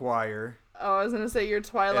Mark McGuire. Oh, I was gonna say your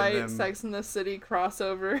Twilight then, Sex and the City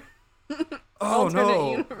crossover. Oh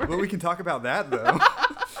no! Universe. Well, we can talk about that though.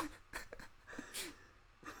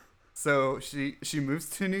 So she moves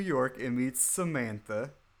to New York and meets Samantha,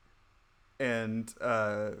 and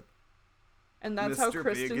that's Mr. how Big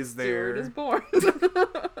Kristen is Stewart there. is born.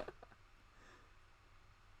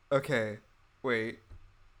 Okay, wait,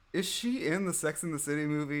 is she in the Sex and the City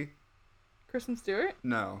movie? Kristen Stewart?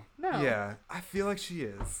 No. No. Yeah, I feel like she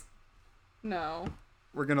is. No.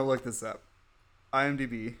 We're gonna look this up.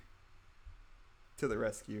 IMDb to the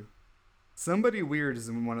rescue. Somebody weird is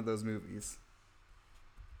in one of those movies.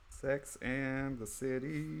 Sex and the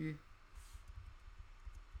City.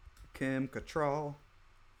 Kim Cattrall.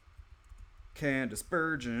 Candice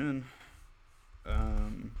Bergen.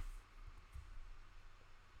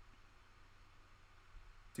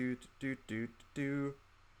 Do.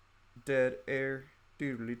 Dead air.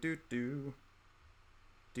 Doodly doo doo.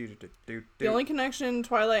 The only connection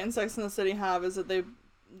Twilight and Sex and the City have is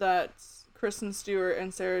that Kristen Stewart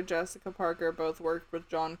and Sarah Jessica Parker both worked with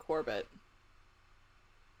John Corbett.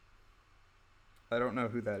 I don't know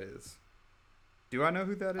who that is. Do I know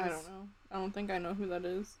who that is? I don't know. I don't think I know who that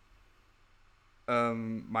is.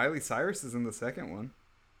 Miley Cyrus is in the second one.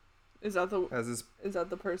 Is that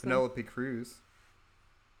the person? Penelope Cruz.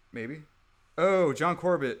 Maybe. Oh, John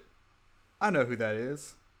Corbett. I know who that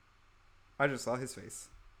is. I just saw his face.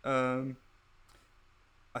 I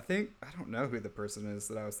don't know who the person is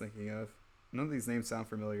that I was thinking of. None of these names sound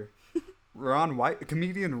familiar. Ron White,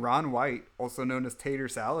 comedian Ron White, also known as Tater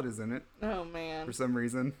Salad, is in it. Oh man. For some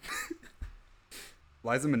reason.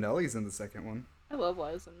 Liza Minnelli's in the second one. I love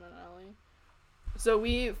Liza Minnelli. So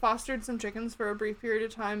we fostered some chickens for a brief period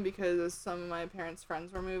of time because some of my parents'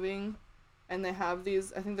 friends were moving, and they have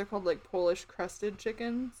these, I think they're called like Polish crested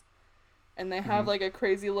chickens, and they have like a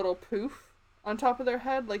crazy little poof on top of their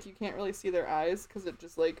head, like you can't really see their eyes because it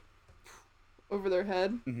just like over their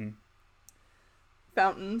head. Mm-hmm.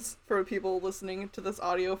 Fountains for people listening to this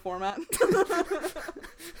audio format.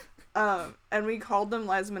 And we called them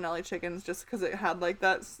Liza Minnelli chickens just because it had like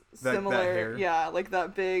that similar, that hair. Yeah, like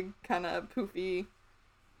that big kind of poofy,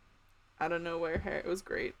 out of nowhere hair. It was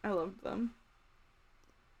great. I loved them.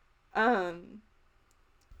 How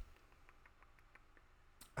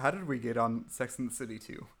did we get on Sex and the City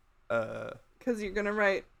 2? Because you're gonna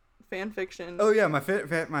write fan fiction. Oh yeah, my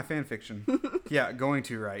fan fiction. Yeah, going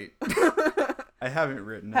to write. I haven't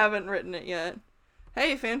written it. Haven't written it yet.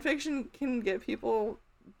 Hey, fan fiction can get people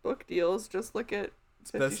book deals. Just look at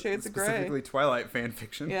 50 Shades of Grey. Specifically Twilight fan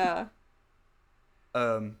fiction. Yeah.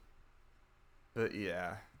 But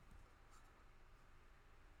yeah.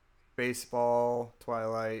 Baseball,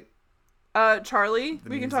 Twilight. Charlie.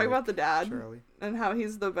 We can talk music, about the dad. Charlie. And how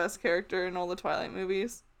he's the best character in all the Twilight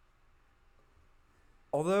movies.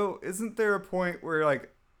 Although, isn't there a point where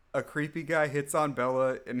like a creepy guy hits on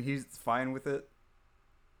Bella and he's fine with it?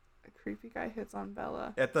 A creepy guy hits on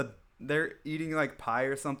Bella. They're eating like pie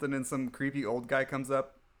or something and some creepy old guy comes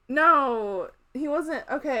up. No, he wasn't.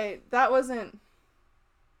 Okay, that wasn't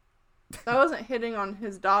hitting on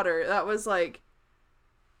his daughter. That was like,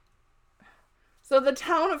 so the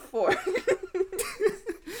town of Fork.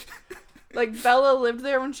 Like Bella lived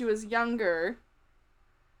there when she was younger,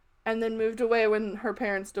 and then moved away when her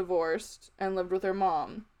parents divorced and lived with her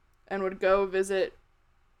mom, and would go visit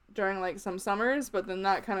during like some summers, but then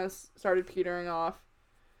that kind of started petering off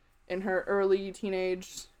in her early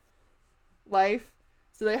teenage life.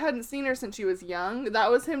 So they hadn't seen her since she was young.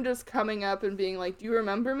 That was him just coming up and being like, "Do you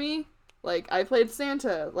remember me? Like, I played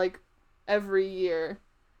Santa, like, every year."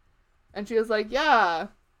 And she was like, "Yeah."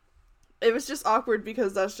 It was just awkward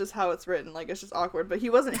because that's just how it's written. Like, it's just awkward. But he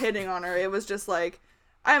wasn't hitting on her. It was just like,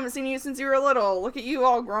 "I haven't seen you since you were little. Look at you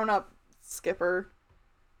all grown up, Skipper."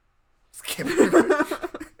 Skipper.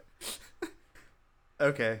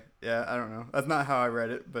 Okay. Yeah, I don't know. That's not how I read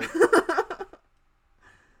it, but...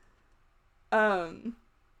 No,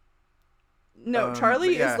 But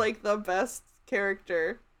Charlie is yeah, like the best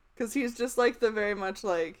character because he's just like the very much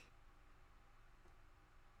like,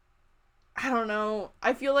 I don't know.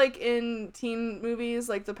 I feel like in teen movies,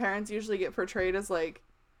 like the parents usually get portrayed as like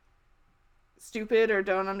stupid or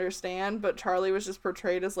don't understand, but Charlie was just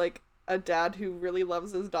portrayed as like a dad who really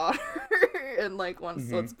loves his daughter and like wants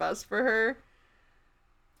hmm what's best for her,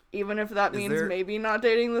 even if that is means there? maybe not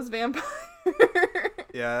dating this vampire.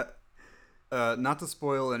 Yeah, not to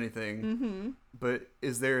spoil anything, Mm-hmm. but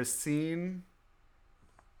is there a scene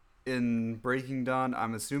in Breaking Dawn?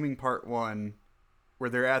 I'm assuming part one, where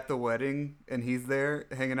they're at the wedding and he's there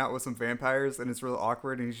hanging out with some vampires, and it's real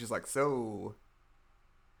awkward, and he's just like, "So,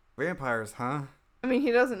 vampires, huh?" I mean,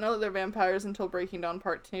 he doesn't know that they're vampires until Breaking Dawn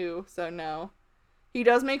Part 2, so no. He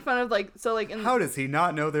does make fun of, like, so, like, in... How does he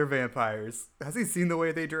not know they're vampires? Has he seen the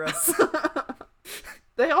way they dress?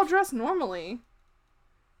 They all dress normally.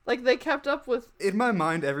 Like, they kept up with... In my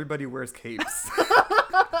mind, everybody wears capes.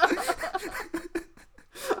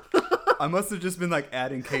 I must have just been like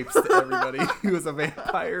adding capes to everybody who was a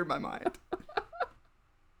vampire in my mind.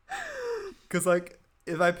 Cause like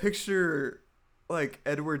if I picture like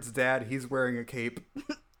Edward's dad, he's wearing a cape.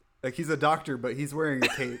 Like he's a doctor, but he's wearing a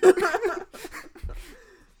cape.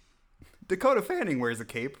 Dakota Fanning wears a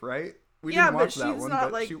cape, right? We yeah, didn't but watch that she's one, not,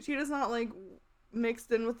 but like, she does not, like,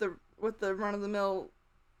 mixed in with the run-of-the-mill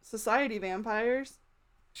society vampires.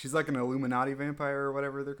 she's like an Illuminati vampire or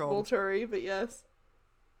whatever they're called. Volturi, but yes.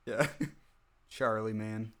 Yeah. Charlie,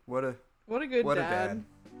 man. What a good what dad. a dad.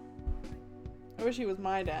 I wish he was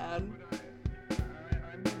my dad.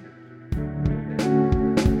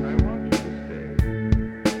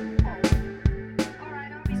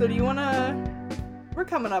 So do you want to... We're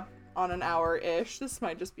coming up on an hour-ish. This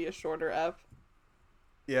might just be a shorter ep.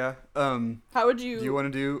 Yeah. How would you... Do you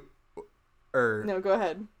want to do or No, go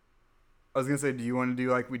ahead. I was gonna say, do you want to do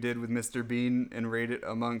like we did with Mr. Bean and rate it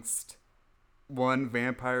amongst 1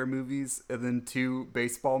 vampire movies and then 2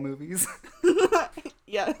 baseball movies?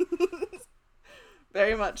 Yeah.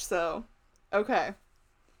 Very much so. Okay.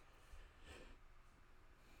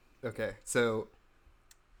 Okay, so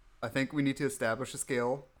I think we need to establish a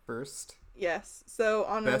scale first. Yes. So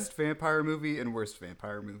on Best vampire movie and worst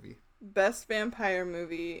vampire movie. best vampire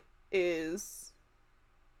movie is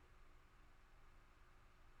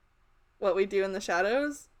What We Do in the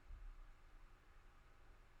Shadows?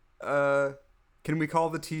 Can we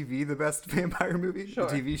call the TV the best vampire movie? Sure.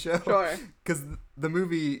 The TV show? Sure. Because the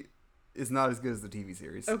movie is not as good as the TV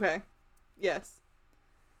series. Okay. Yes.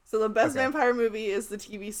 So the best Okay. vampire movie is the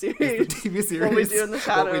TV series. It's the TV series. What We Do in the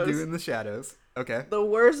Shadows. What We Do in the Shadows. Okay. The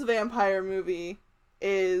worst vampire movie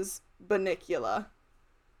is Bunnicula.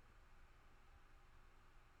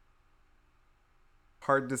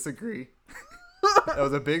 Hard disagree. That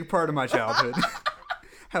was a big part of my childhood.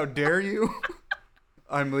 How dare you?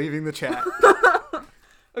 I'm leaving the chat.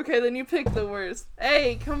 Okay, then you pick the worst.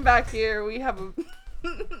 Hey, come back here. We have a...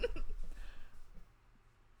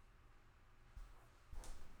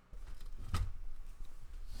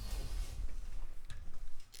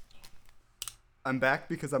 I'm back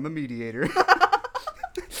because I'm a mediator.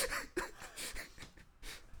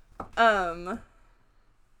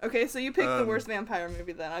 Okay, so you picked the worst vampire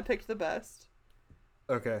movie then. I picked the best.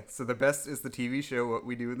 Okay, so the best is the TV show What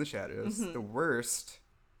We Do in the Shadows. Mm-hmm. The worst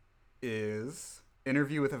is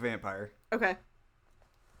Interview with a Vampire. Okay.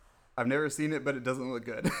 I've never seen it, but it doesn't look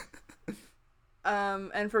good.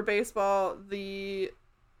 And for baseball, the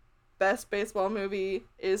best baseball movie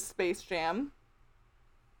is Space Jam.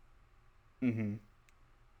 Mm-hmm.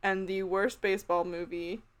 And the worst baseball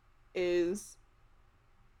movie is...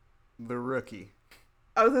 The Rookie.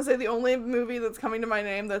 I was gonna say the only movie that's coming to my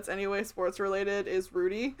name that's anyway sports related is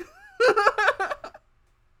Rudy.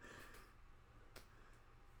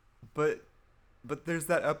 But there's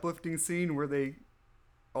that uplifting scene where they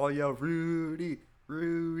all yell, Rudy,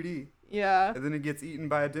 Rudy. Yeah. And then it gets eaten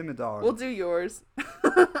by a Demodog. We'll do yours.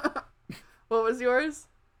 What was yours?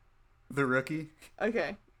 The Rookie.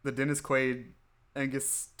 Okay. The Dennis Quaid,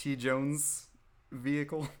 Angus T. Jones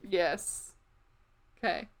vehicle. Yes.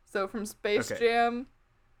 Okay. So from Space Okay. Jam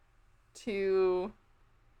to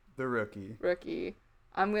The Rookie. Rookie,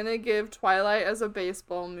 I'm gonna give Twilight as a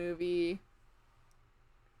baseball movie.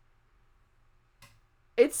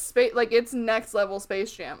 It's it's next level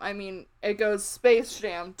Space Jam. I mean, it goes Space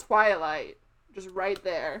Jam, Twilight, just right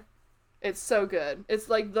there. It's so good. It's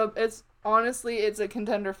like it's honestly, it's a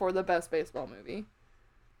contender for the best baseball movie.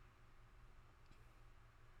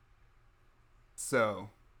 So,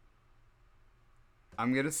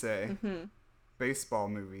 I'm going to say Mm-hmm. baseball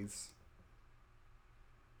movies.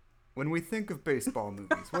 When we think of baseball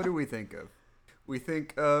movies, what do we think of? We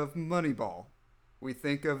think of Moneyball. We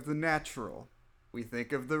think of The Natural. We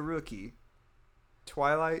think of The Rookie.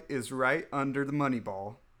 Twilight is right under the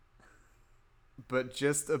Moneyball, but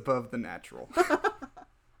just above The Natural.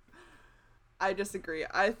 I disagree.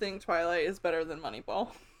 I think Twilight is better than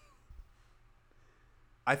Moneyball.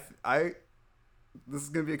 This is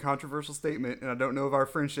going to be a controversial statement, and I don't know if our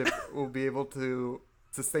friendship will be able to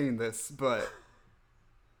sustain this, but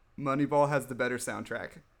Moneyball has the better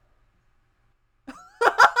soundtrack.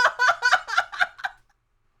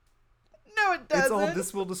 No, it doesn't. It's all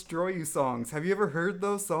 "This Will Destroy You" songs. Have you ever heard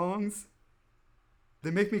those songs?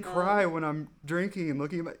 They make me cry when I'm drinking and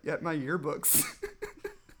looking at my yearbooks.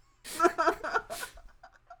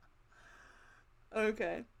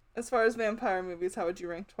 Okay. As far as vampire movies, how would you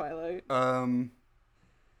rank Twilight?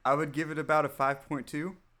 I would give it about a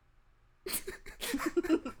 5.2.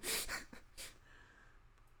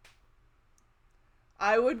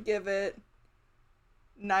 I would give it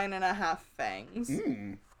 9.5 fangs.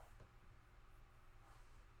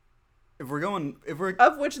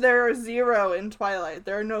 Of which there are 0 in Twilight.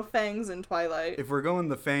 There are no fangs in Twilight. If we're going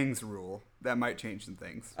the fangs rule, that might change some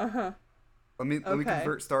things. Uh-huh. Let me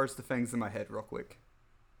convert stars to fangs in my head real quick.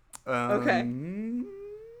 Okay.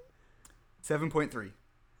 7.3.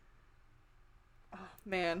 Oh,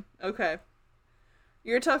 man. Okay.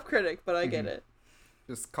 You're a tough critic, but I get it.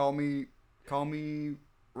 Just call me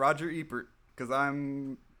Roger Ebert, because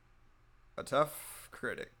I'm a tough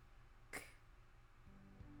critic.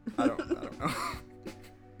 I don't know.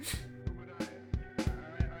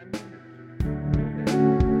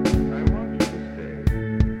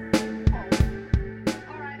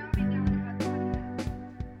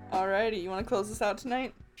 Alrighty, you want to close this out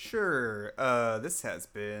tonight? Sure. This has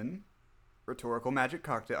been Rhetorical Magic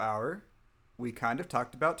Cocktail Hour. We kind of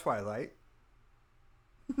talked about Twilight.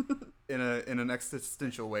 in an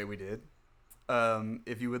existential way we did.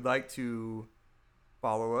 If you would like to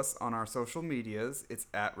follow us on our social medias, it's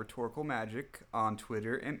at Rhetorical Magic on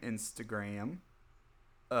Twitter and Instagram.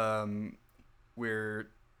 We're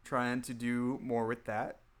trying to do more with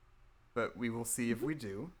that, but we will see if we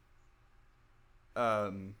do.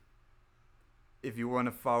 If you want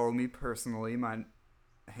to follow me personally, my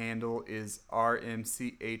handle is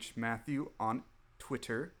RMCHMatthew on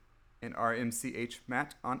Twitter and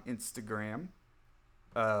RMCHMatt on Instagram.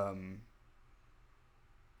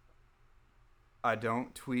 I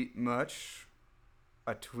don't tweet much.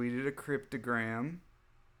 I tweeted a cryptogram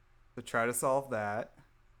to try to solve that.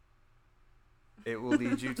 It will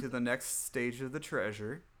lead you to the next stage of the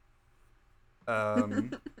treasure.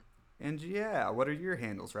 And yeah, what are your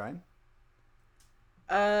handles, Ryan?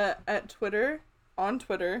 At Twitter, on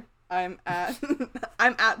Twitter, I'm at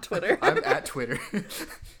Twitter. I'm at Twitter.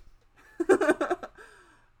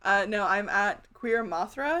 No, I'm at Queer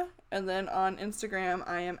Mothra, and then on Instagram,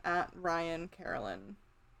 I am at Ryan Carolyn.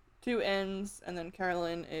 2 N's, and then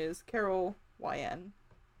Carolyn is Carol YN.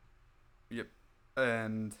 Yep.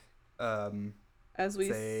 And as we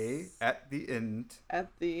say at the end of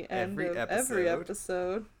every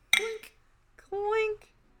episode, clink, clink.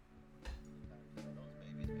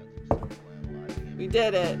 We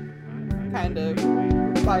did it. Kind of.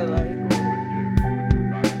 Twilight.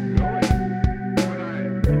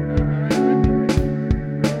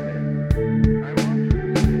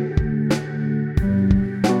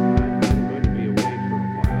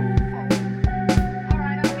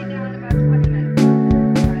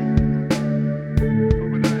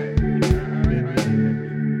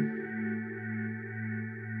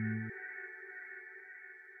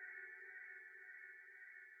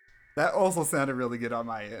 That also sounded really good on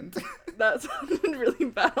my end. That sounded really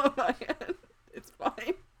bad on my end. It's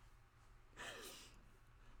fine.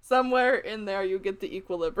 Somewhere in there you get the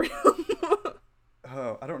equilibrium.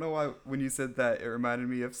 Oh, I don't know why when you said that it reminded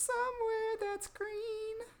me of Somewhere That's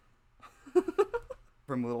Green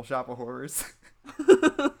from Little Shop of Horrors.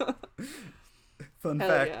 Fun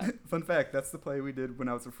fact, that's the play we did when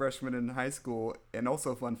I was a freshman in high school, and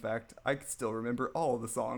also fun fact, I still remember all of the songs.